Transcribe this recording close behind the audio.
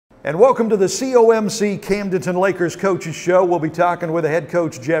And welcome to the COMC Camdenton Lakers Coaches Show. We'll be talking with the head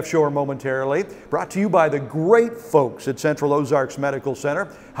coach, Jeff Shore, momentarily. Brought to you by the great folks at Central Ozarks Medical Center,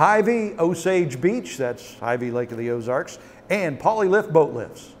 Hy-Vee Osage Beach, that's Hy-Vee Lake of the Ozarks, and Polylift Boat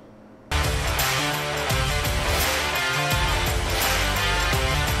Lifts.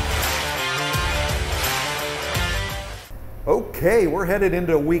 Okay, we're headed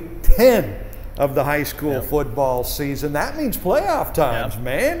into week 10 of the high school football season. That means playoff times,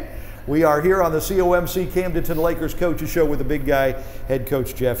 man. We are here on the COMC Camdenton Lakers Coaches Show with the big guy, head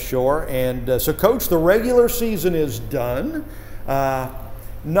coach Jeff Shore. And so, Coach, the regular season is done.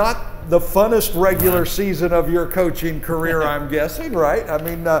 Not the funnest regular season of your coaching career, I'm guessing, right? I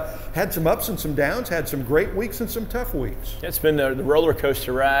mean, had some ups and some downs, had some great weeks and some tough weeks. It's been the roller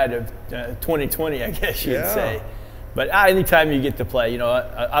coaster ride of 2020, I guess you'd say. But anytime you get to play, you know,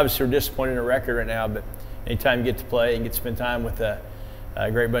 obviously we're disappointed in the record right now, but anytime you get to play and get to spend time with a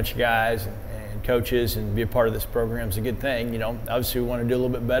great bunch of guys and coaches and be a part of this program is a good thing. You know, obviously we want to do a little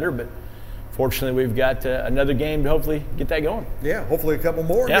bit better, but fortunately we've got another game to hopefully get that going. Yeah, hopefully a couple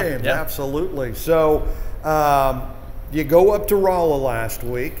more games, absolutely. So you go up to Rolla last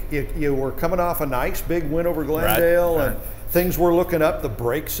week. You were coming off a nice big win over Glendale, and things were looking up. The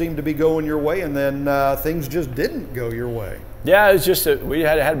break seemed to be going your way, and then things just didn't go your way. Yeah, it was just we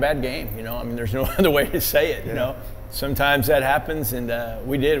had a bad game. You know, I mean, there's no other way to say it. You know, sometimes that happens, and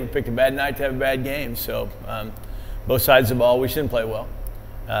we did. We picked a bad night to have a bad game. So both sides of the ball, we didn't play well.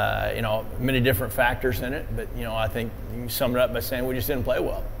 You know, many different factors in it, but you know, I think you can sum it up by saying we just didn't play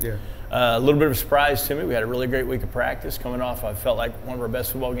well. Yeah. A little bit of a surprise to me. We had a really great week of practice coming off. I felt like one of our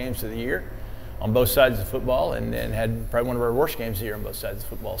best football games of the year on both sides of football, and then had probably one of our worst games of the year on both sides of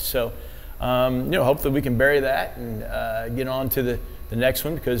football. So, you know, hopefully we can bury that and get on to the next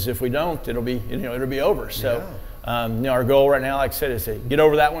one, because if we don't, it'll be over. So, you know, our goal right now, like I said, is to get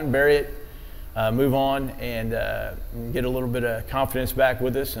over that one, bury it, move on, and get a little bit of confidence back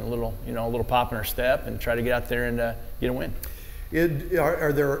with us, and a little pop in our step, and try to get out there and get a win.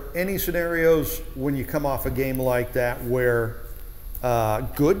 Are there any scenarios when you come off a game like that where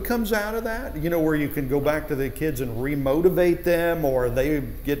good comes out of that, you know, where you can go back to the kids and re-motivate them, or they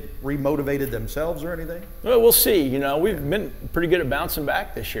get re-motivated themselves or anything? Well, we'll see. You know, we've been pretty good at bouncing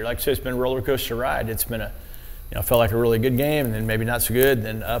back this year. Like I said, it's been a roller coaster ride. It's been felt like a really good game, and then maybe not so good,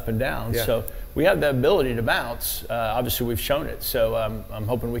 then up and down. So we have the ability to bounce. Obviously, we've shown it. So I'm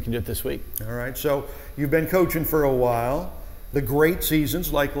hoping we can do it this week. All right. So you've been coaching for a while. The great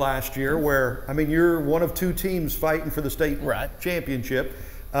seasons like last year, where, I mean, you're one of two teams fighting for the state championship.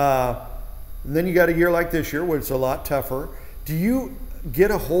 And then you got a year like this year where it's a lot tougher. Do you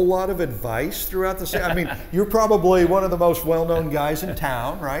get a whole lot of advice throughout the season? I mean, you're probably one of the most well-known guys in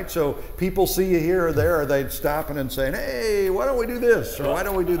town, right? So people see you here or there, are they stopping and saying, hey, why don't we do this, or why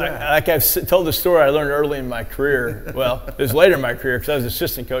don't we do that? Like I've told the story I learned early in my career. Well, it was later in my career, because I was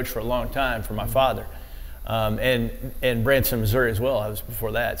assistant coach for a long time for my father. And Branson, Missouri as well. I was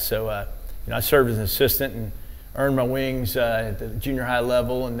before that. So, you know, I served as an assistant and earned my wings at the junior high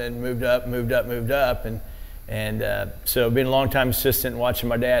level, and then moved up. And so being a long-time assistant and watching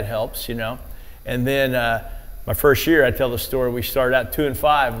my dad helps, you know. And then my first year, I tell the story, we started out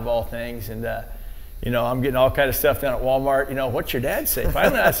 2-5 of all things. And, you know, I'm getting all kind of stuff down at Walmart. You know, what's your dad say?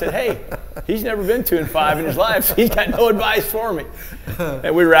 Finally, I said, hey, he's never been 2-5 in his life, so he's got no advice for me.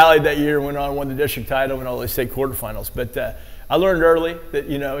 And we rallied that year, went on and won the district title, and all the state quarterfinals. But I learned early that,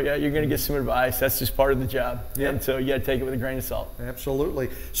 you know, you're going to get some advice. That's just part of the job. And so you got to take it with a grain of salt. Absolutely.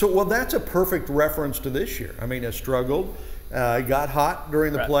 So, well, that's a perfect reference to this year. I mean, it struggled. Got hot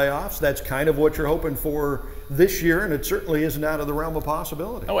during the playoffs. That's kind of what you're hoping for this year, and it certainly isn't out of the realm of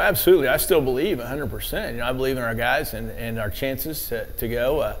possibility. Oh, absolutely. I still believe 100%. You know, I believe in our guys and our chances to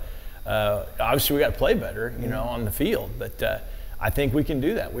go. Obviously, we got to play better, you know, on the field, but I think we can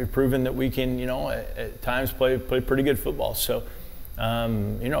do that. We've proven that we can, you know, at times play pretty good football. So,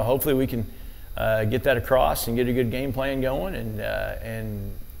 you know, hopefully we can get that across and get a good game plan going,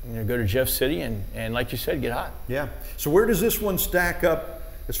 and you know, go to Jeff City and like you said, get hot. Yeah. So where does this one stack up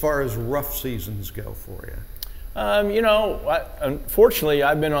as far as rough seasons go for you? You know, unfortunately,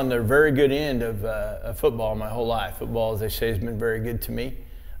 I've been on the very good end of football my whole life. Football, as they say, has been very good to me.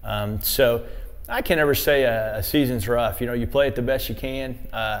 So I can never say a season's rough. You know, you play it the best you can.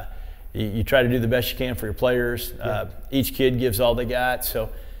 You try to do the best you can for your players. Each kid gives all they got. So,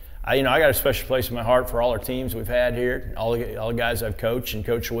 you know, I got a special place in my heart for all our teams we've had here, all the guys I've coached and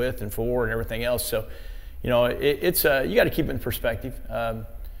coached with and for and everything else. So, you know, it's you got to keep it in perspective.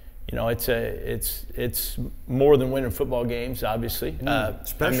 you know, it's more than winning football games, obviously.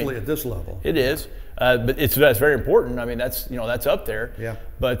 Especially at this level. It is, but that's very important. I mean, that's up there. Yeah.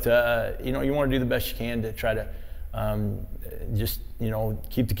 But you know, you want to do the best you can to try to just, you know,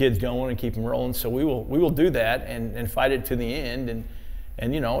 keep the kids going and keep them rolling. So we will do that and fight it to the end.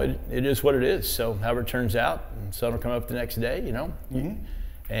 And you know, it is what it is. So however it turns out, and sun will come up the next day, you know,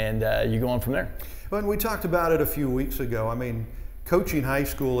 and you go on from there. When we talked about it a few weeks ago, I mean, coaching high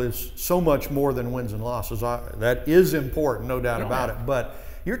school is so much more than wins and losses. That is important, no doubt about it. But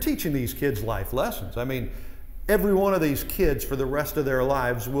you're teaching these kids life lessons. I mean, every one of these kids for the rest of their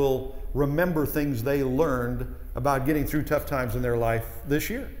lives will remember things they learned about getting through tough times in their life this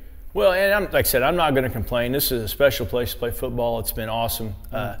year. Well, and like I said, I'm not going to complain. This is a special place to play football. It's been awesome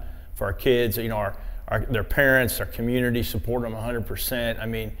for our kids. You know, their parents, our community support them 100%. I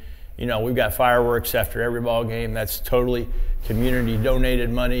mean, you know, we've got fireworks after every ball game. That's totally community donated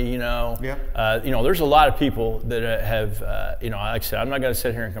money. You know, you know, there's a lot of people that have, you know, like I said, I'm not going to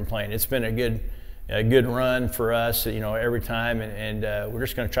sit here and complain. It's been a good run for us. You know, every time, and we're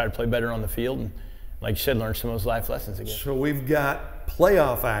just going to try to play better on the field and, like you said, learn some of those life lessons again. So we've got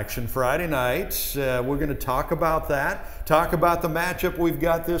playoff action Friday night. We're going to talk about that, talk about the matchup we've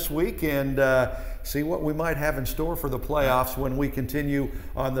got this week, and see what we might have in store for the playoffs when we continue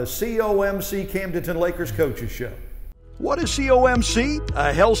on the COMC Camdenton Lakers Coaches Show. What is COMC?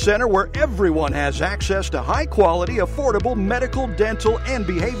 A health center where everyone has access to high-quality, affordable medical, dental, and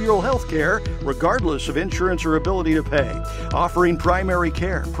behavioral health care, regardless of insurance or ability to pay. Offering primary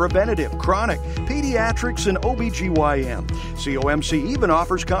care, preventative, chronic, pediatrics, and OBGYN. COMC even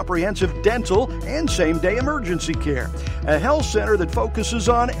offers comprehensive dental and same-day emergency care. A health center that focuses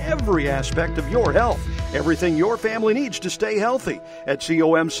on every aspect of your health. Everything your family needs to stay healthy. At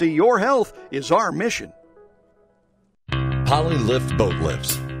COMC, your health is our mission. Polylift Boat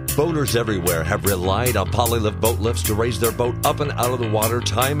Lifts. Boaters everywhere have relied on Polylift Boat Lifts to raise their boat up and out of the water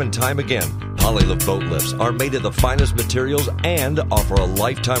time and time again. Polylift Boat Lifts are made of the finest materials and offer a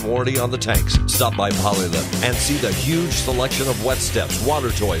lifetime warranty on the tanks. Stop by Polylift and see the huge selection of wet steps,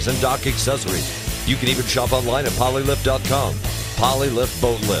 water toys, and dock accessories. You can even shop online at polylift.com. Polylift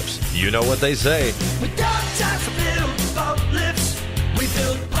Boat Lifts. You know what they say. We got time for build boat lifts. We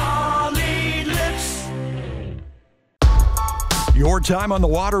build Polylifts. Your time on the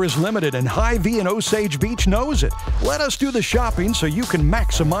water is limited, and Hy-Vee in Osage Beach knows it. Let us do the shopping so you can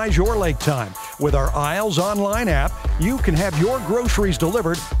maximize your lake time. With our Aisles online app, you can have your groceries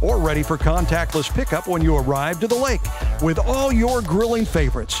delivered or ready for contactless pickup when you arrive to the lake. With all your grilling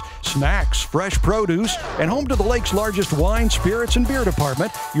favorites, snacks, fresh produce, and home to the lake's largest wine, spirits, and beer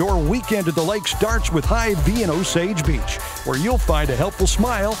department, your weekend at the lake starts with Hy-Vee in Osage Beach, where you'll find a helpful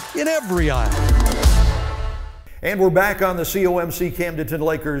smile in every aisle. And we're back on the COMC Camdenton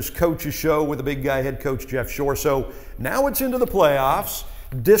Lakers Coaches Show with the big guy, head coach Jeff Shore. So now it's into the playoffs,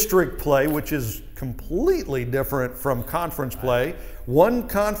 district play, which is completely different from conference play. One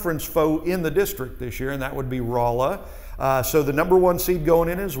conference foe in the district this year, and that would be Rolla. So the number 1 seed going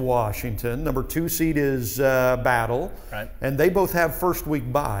in is Washington. Number 2 seed is Battle. Right. And they both have first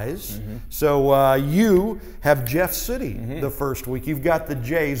week byes. So you have Jeff City the first week. You've got the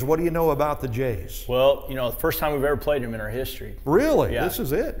Jays. What do you know about the Jays? Well, you know, the first time we've ever played them in our history. Really? Yeah. This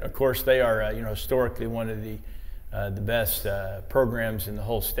is it? Of course, they are, you know, historically one of the best programs in the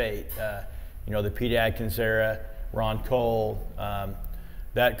whole state. You know, the Pete Adkins era, Ron Cole,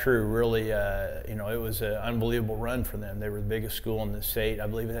 that crew really, you know, it was an unbelievable run for them. They were the biggest school in the state, I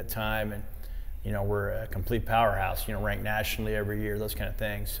believe, at that time, and you know, we're a complete powerhouse. You know, ranked nationally every year, those kind of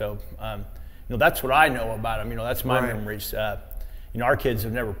things. So, you know, that's what I know about them. You know, that's my memories. You know, our kids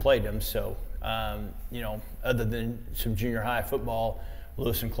have never played them, so you know, other than some junior high football,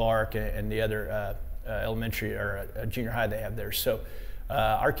 Lewis and Clark, and the other elementary or junior high they have there. So,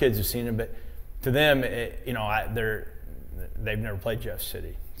 our kids have seen them, but to them, you know, they've never played Jeff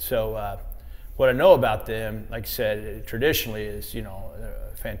City. So what I know about them, like I said, traditionally is, you know,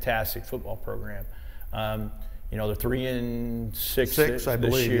 a fantastic football program. You know, they're 3-6 I this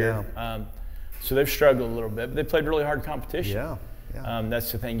believe, year. yeah. So they've struggled a little bit, but they played really hard competition. Yeah.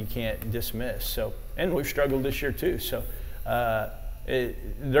 That's the thing you can't dismiss. So, and we've struggled this year too. So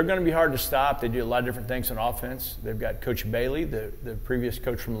they're going to be hard to stop. They do a lot of different things on offense. They've got Coach Bailey, the previous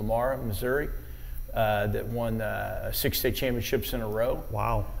coach from Lamar, Missouri, that won 6 state championships in a row.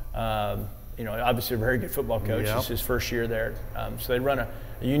 Wow. You know, obviously a very good football coach. It's his first year there. So they run a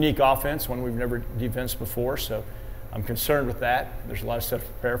unique offense, one we've never defensed before. So I'm concerned with that. There's a lot of stuff to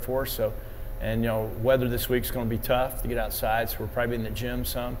prepare for. So, and you know, weather this week's going to be tough to get outside. So we're probably in the gym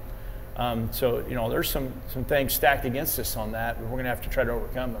some. So, you know, there's some things stacked against us on that, but we're going to have to try to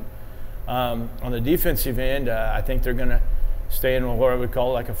overcome them. On the defensive end, I think they're going to stay in what I would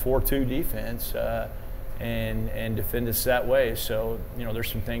call like a 4-2 defense and defend us that way. So, you know,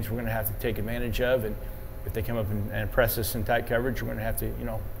 there's some things we're going to have to take advantage of, and if they come up and press us in tight coverage, we're going to have to, you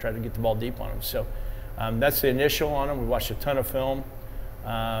know, try to get the ball deep on them. So that's the initial on them. We watched a ton of film.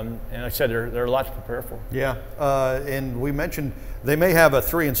 And like I said, there are a lot to prepare for. Yeah, and we mentioned they may have a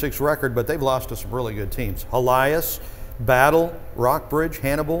 3-6 record, but they've lost to some really good teams. Elias, Battle, Rockbridge,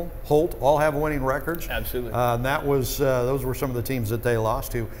 Hannibal, Holt all have winning records. Absolutely. And that was those were some of the teams that they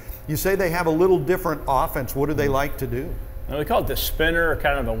lost to. You say they have a little different offense. What do they like to do? Now, we call it the spinner,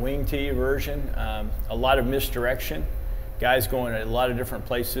 kind of a wing tee version. A lot of misdirection, guys going a lot of different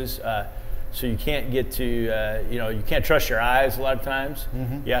places. So you can't get to, you know, you can't trust your eyes a lot of times.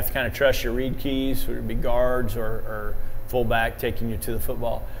 Mm-hmm. You have to kind of trust your read keys, whether it be guards or fullback taking you to the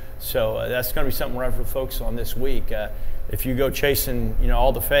football. So that's going to be something we're going to focus on this week. If you go chasing, you know,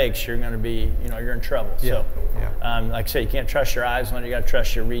 all the fakes, you're going to be, you know, you're in trouble. Yeah. So, like I say, you can't trust your eyes on it. You got to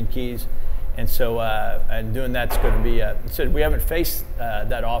trust your read keys. And so, and doing that's going to be, so we haven't faced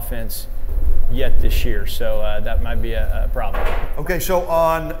that offense yet this year, so that might be a problem. Okay, so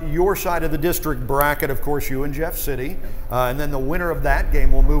on your side of the district bracket, of course, you and Jeff City, and then the winner of that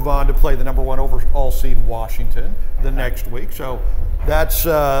game will move on to play the #1 overall seed Washington the next week. So that's,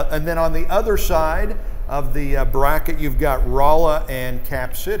 and then on the other side of the bracket, you've got Rolla and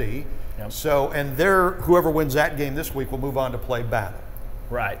Cap City. Yep. So, and whoever wins that game this week will move on to play Battle.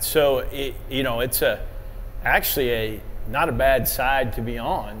 Right. So, you know, it's actually not a bad side to be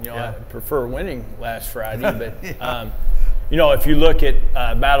on. You know, Yeah. I prefer winning last Friday, but yeah. You know, if you look at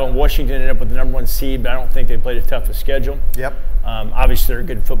Battle in Washington, ended up with the #1 seed, but I don't think they played a toughest schedule. Yep. Obviously, they're a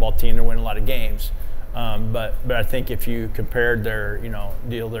good football team; they're winning a lot of games. But I think if you compared their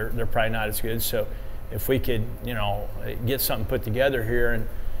deal, they're probably not as good. So, if we could get something put together here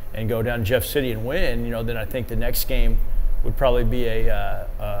and go down to Jeff City and win, then I think the next game would probably be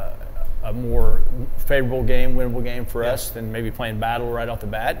a more favorable game, winnable game for us than maybe playing Battle right off the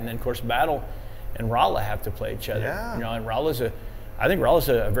bat. And then, of course, Battle and Rolla have to play each other. Yeah. And I think Rolla's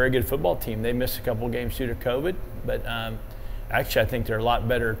a very good football team. They missed a couple of games due to COVID, but actually I think they're a lot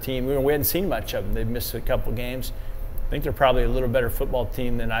better team. We hadn't seen much of them. They've missed a couple of games. I think they're probably a little better football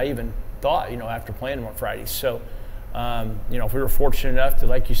team than I even thought, after playing them on Friday. So, if we were fortunate enough to,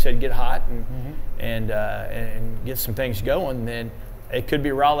 like you said, get hot and get some things going, then it could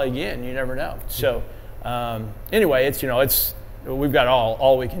be Rolla again. You never know. So, anyway, we've got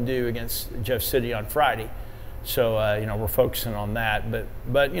all we can do against Jeff City on Friday. So, we're focusing on that. But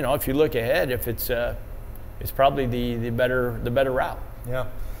if you look ahead, if it's probably the better route. Yeah.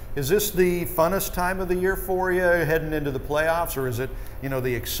 Is this the funnest time of the year for you heading into the playoffs, or is it,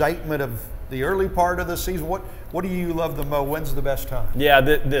 the excitement of the early part of the season? What do you love the most? When's the best time? Yeah,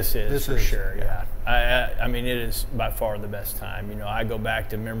 this is for sure. Yeah. I mean, it is by far the best time. I go back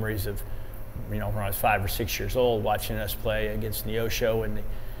to memories of, when I was 5 or 6 years old, watching us play against Neosho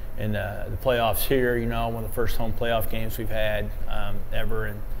in the playoffs here. One of the first home playoff games we've had ever,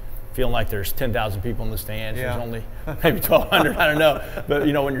 and feeling like there's 10,000 people in the stands. Yeah. There's only maybe 1,200. I don't know. But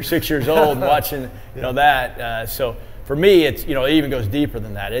when you're 6 years old and watching, that. So for me, it's it even goes deeper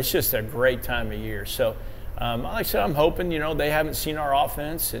than that. It's just a great time of year. So like I said, I'm hoping they haven't seen our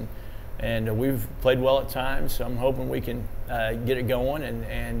offense and we've played well at times. So I'm hoping we can get it going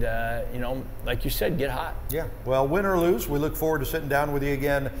and like you said, get hot. Yeah. Well, win or lose, we look forward to sitting down with you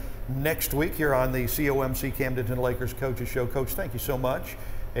again next week here on the COMC Camdenton Lakers Coaches Show. Coach, thank you so much.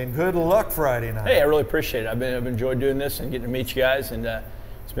 And good luck Friday night. Hey, I really appreciate it. I've enjoyed doing this and getting to meet you guys, and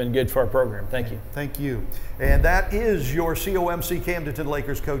it's been good for our program. Thank you. Thank you. And that is your COMC Camdenton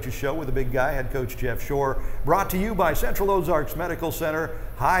Lakers Coaches Show with the big guy, head coach Jeff Shore, brought to you by Central Ozarks Medical Center,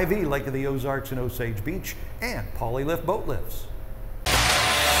 Hy-Vee, Lake of the Ozarks and Osage Beach, and Polylift Boat Lifts.